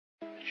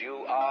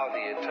You are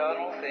the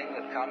eternal thing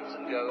that comes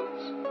and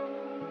goes,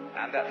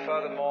 and that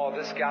furthermore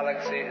this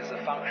galaxy is a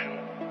function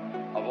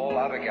of all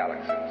other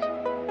galaxies.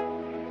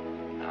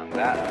 And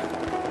that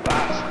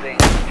vast thing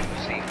that you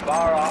see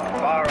far off,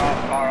 far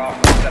off, far off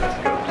with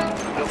telescopes,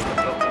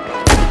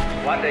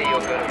 look. One day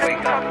you're going to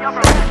wake up and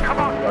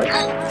say,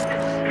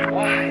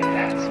 why,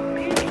 that's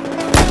me.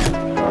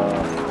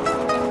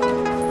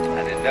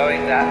 And in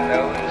knowing that,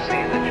 know you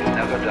see that you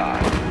never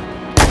die.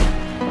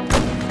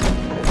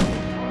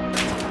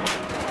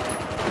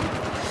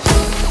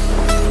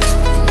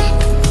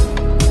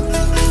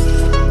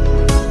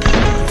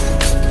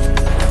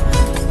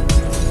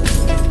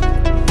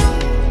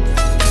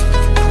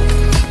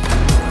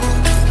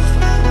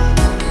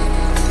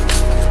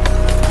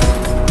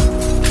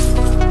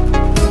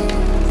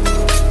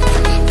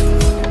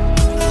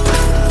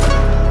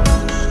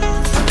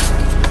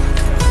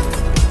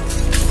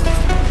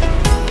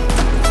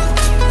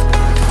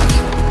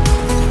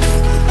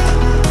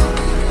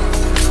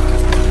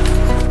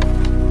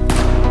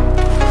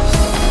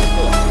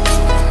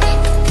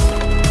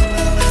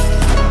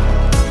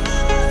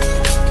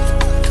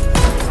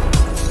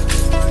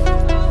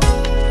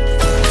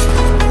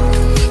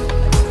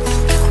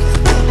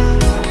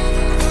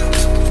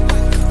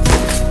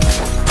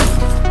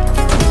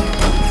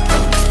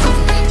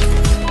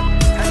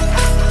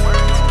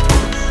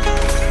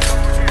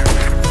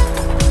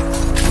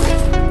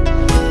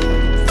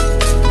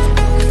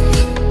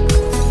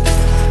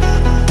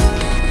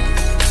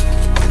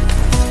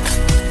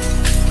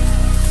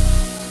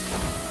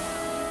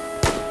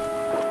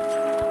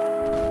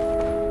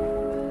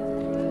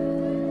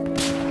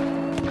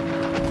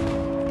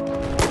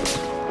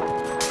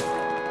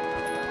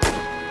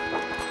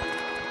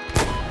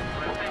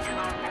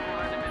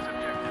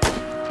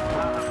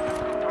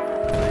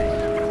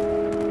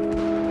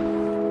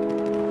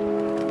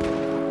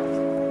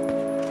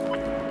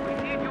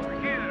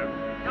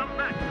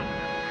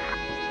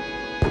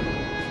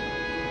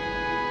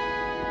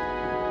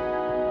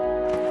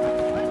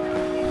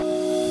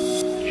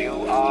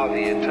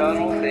 The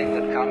eternal thing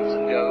that comes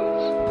and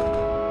goes,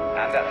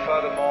 and that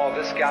furthermore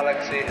this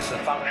galaxy is a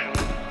function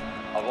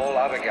of all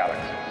other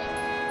galaxies.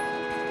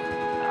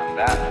 And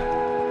that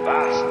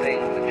vast thing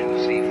that you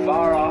see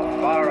far off,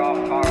 far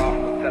off, far off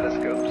with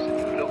telescopes, and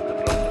you look.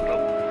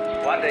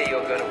 One day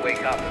you're going to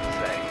wake up and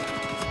say,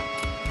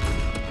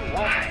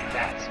 why,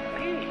 that's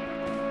me.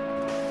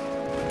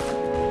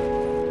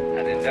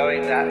 And in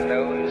knowing that,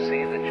 know you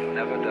see that you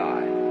never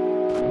die.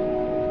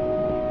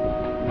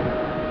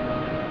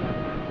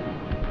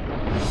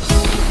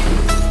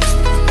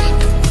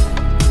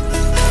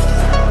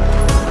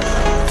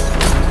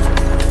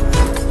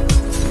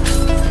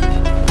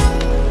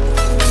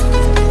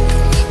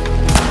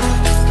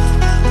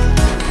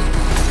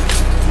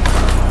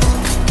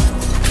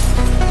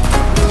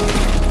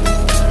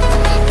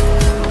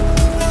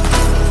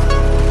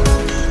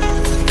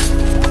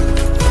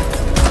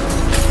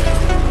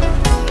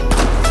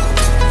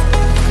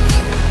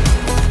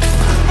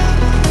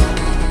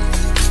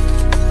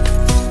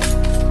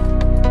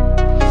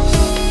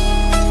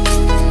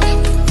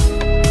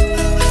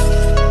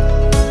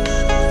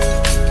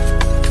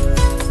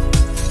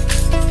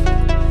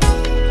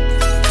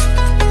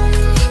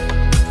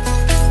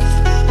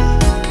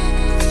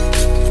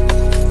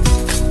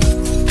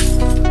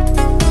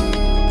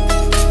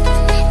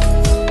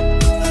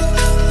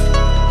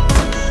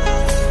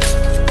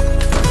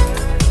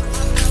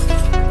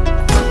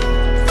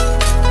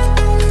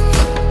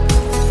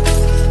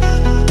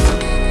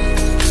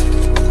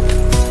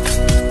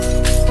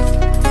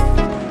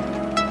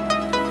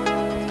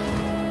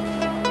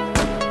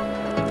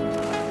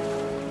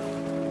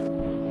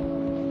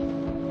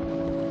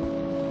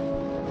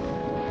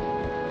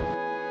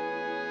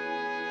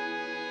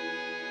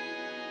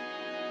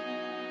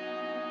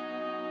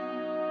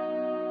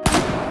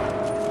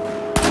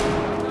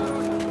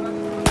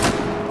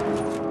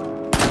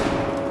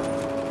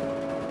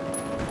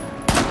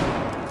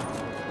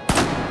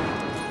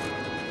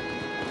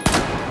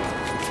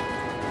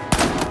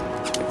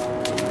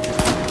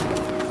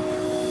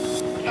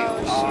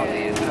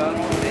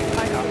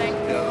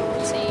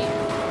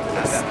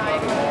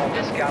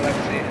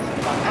 Galaxy is a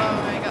function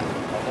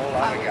of all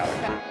other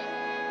galaxies.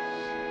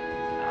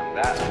 And that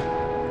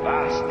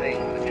vast thing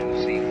that you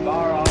see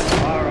far off,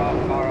 far off,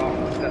 far off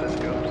with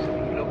telescopes, and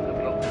you look.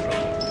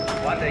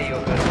 One day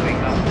you're going to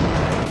wake up and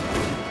say,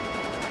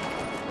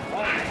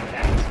 why, that's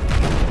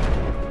me.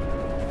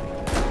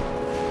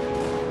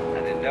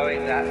 And in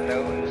knowing that,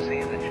 know you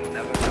see that you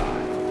never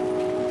die.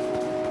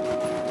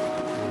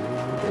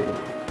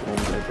 Oh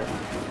my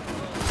God.